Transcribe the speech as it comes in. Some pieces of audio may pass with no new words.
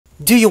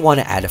Do you want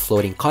to add a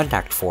floating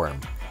contact form,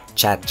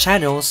 chat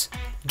channels,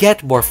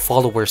 get more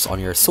followers on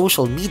your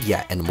social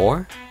media, and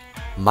more?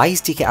 My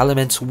Sticky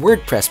Elements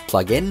WordPress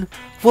plugin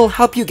will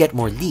help you get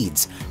more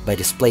leads by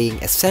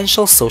displaying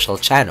essential social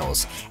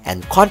channels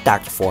and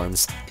contact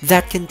forms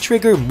that can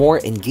trigger more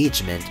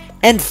engagement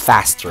and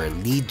faster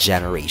lead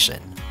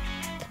generation.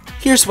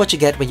 Here's what you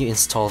get when you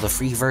install the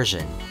free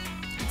version.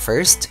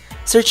 First,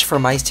 search for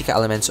My Sticky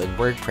Elements on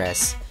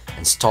WordPress,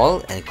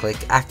 install and click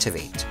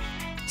Activate.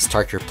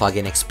 Start your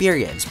plugin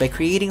experience by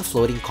creating a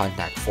floating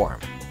contact form.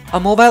 A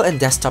mobile and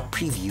desktop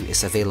preview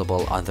is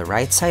available on the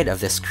right side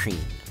of the screen.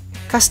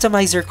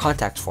 Customize your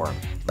contact form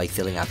by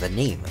filling out the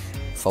name,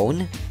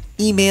 phone,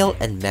 email,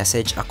 and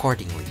message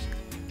accordingly.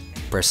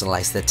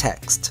 Personalize the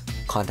text,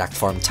 contact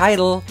form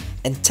title,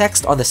 and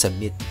text on the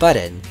Submit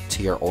button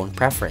to your own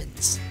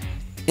preference.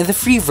 In the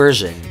free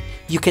version,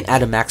 you can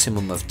add a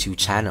maximum of 2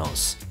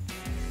 channels.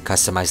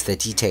 Customize the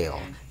detail,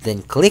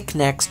 then click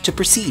Next to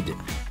proceed.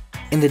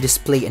 In the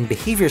display and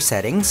behavior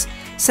settings,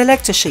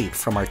 select a shape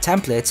from our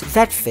templates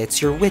that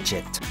fits your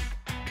widget.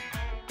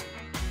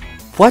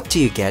 What do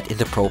you get in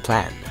the Pro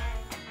plan?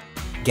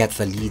 Get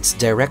the leads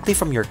directly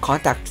from your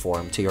contact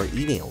form to your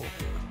email.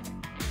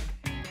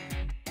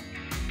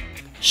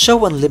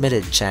 Show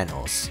unlimited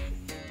channels.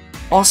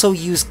 Also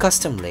use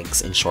custom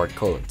links in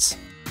Shortcodes.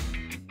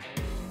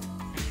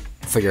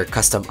 For your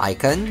custom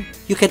icon,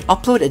 you can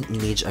upload an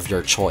image of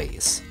your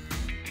choice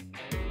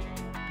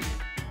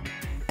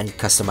and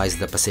customize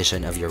the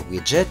position of your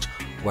widget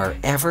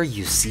wherever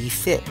you see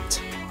fit.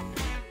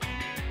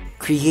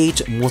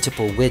 Create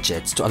multiple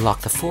widgets to unlock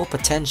the full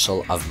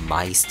potential of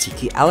My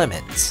Sticky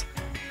Elements.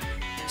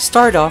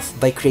 Start off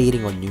by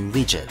creating a new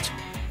widget.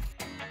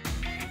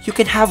 You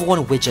can have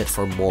one widget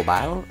for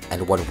mobile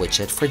and one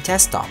widget for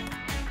desktop.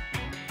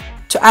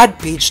 To add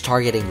page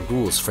targeting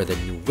rules for the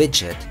new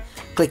widget,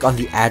 click on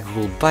the Add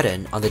Rule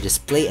button on the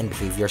display and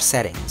behavior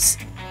settings.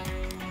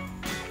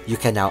 You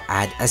can now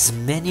add as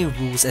many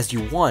rules as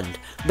you want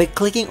by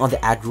clicking on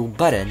the Add Rule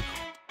button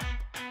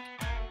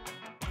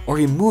or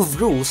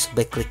remove rules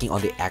by clicking on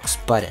the X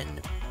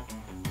button.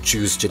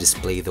 Choose to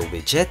display the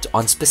widget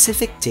on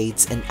specific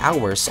dates and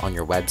hours on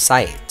your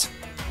website.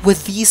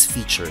 With these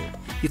features,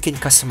 you can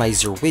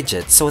customize your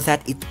widget so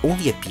that it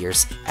only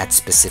appears at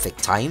specific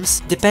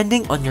times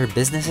depending on your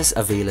business's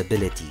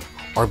availability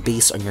or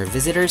based on your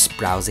visitors'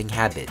 browsing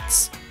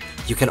habits.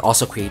 You can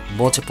also create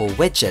multiple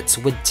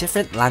widgets with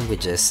different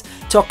languages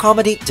to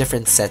accommodate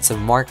different sets of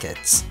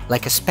markets,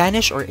 like a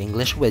Spanish or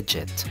English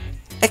widget.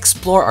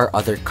 Explore our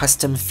other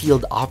custom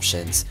field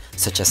options,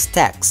 such as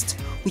text,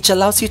 which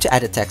allows you to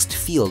add a text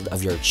field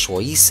of your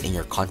choice in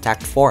your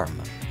contact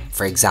form.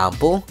 For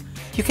example,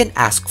 you can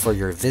ask for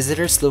your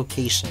visitor's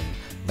location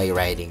by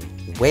writing,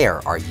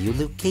 "Where are you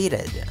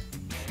located?"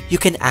 You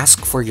can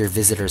ask for your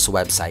visitor's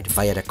website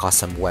via the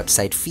custom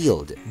website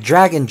field.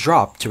 Drag and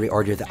drop to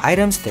reorder the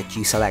items that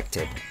you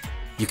selected.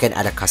 You can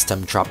add a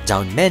custom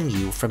drop-down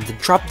menu from the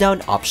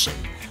drop-down option,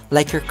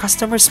 like your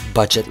customer's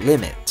budget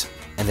limit,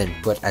 and then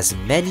put as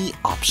many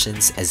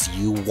options as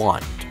you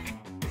want.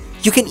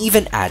 You can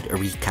even add a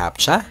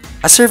reCAPTCHA,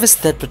 a service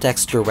that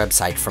protects your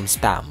website from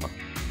spam.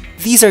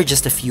 These are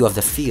just a few of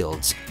the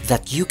fields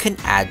that you can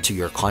add to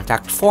your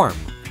contact form.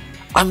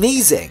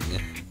 Amazing!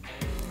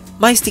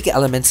 My Sticky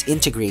Elements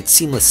integrates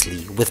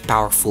seamlessly with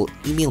powerful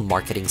email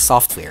marketing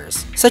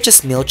softwares such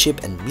as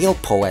Mailchimp and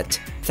MailPoet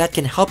that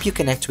can help you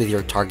connect with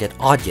your target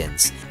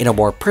audience in a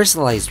more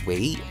personalized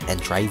way and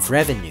drive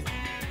revenue.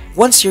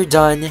 Once you're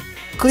done,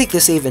 click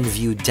the Save and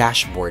View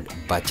Dashboard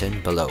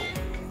button below.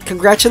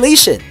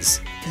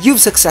 Congratulations! You've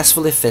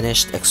successfully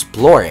finished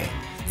exploring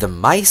the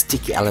My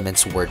Sticky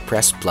Elements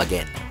WordPress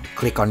plugin.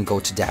 Click on Go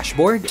to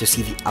Dashboard to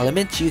see the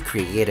element you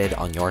created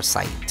on your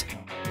site.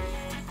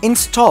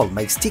 Install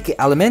My Sticky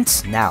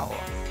Elements now.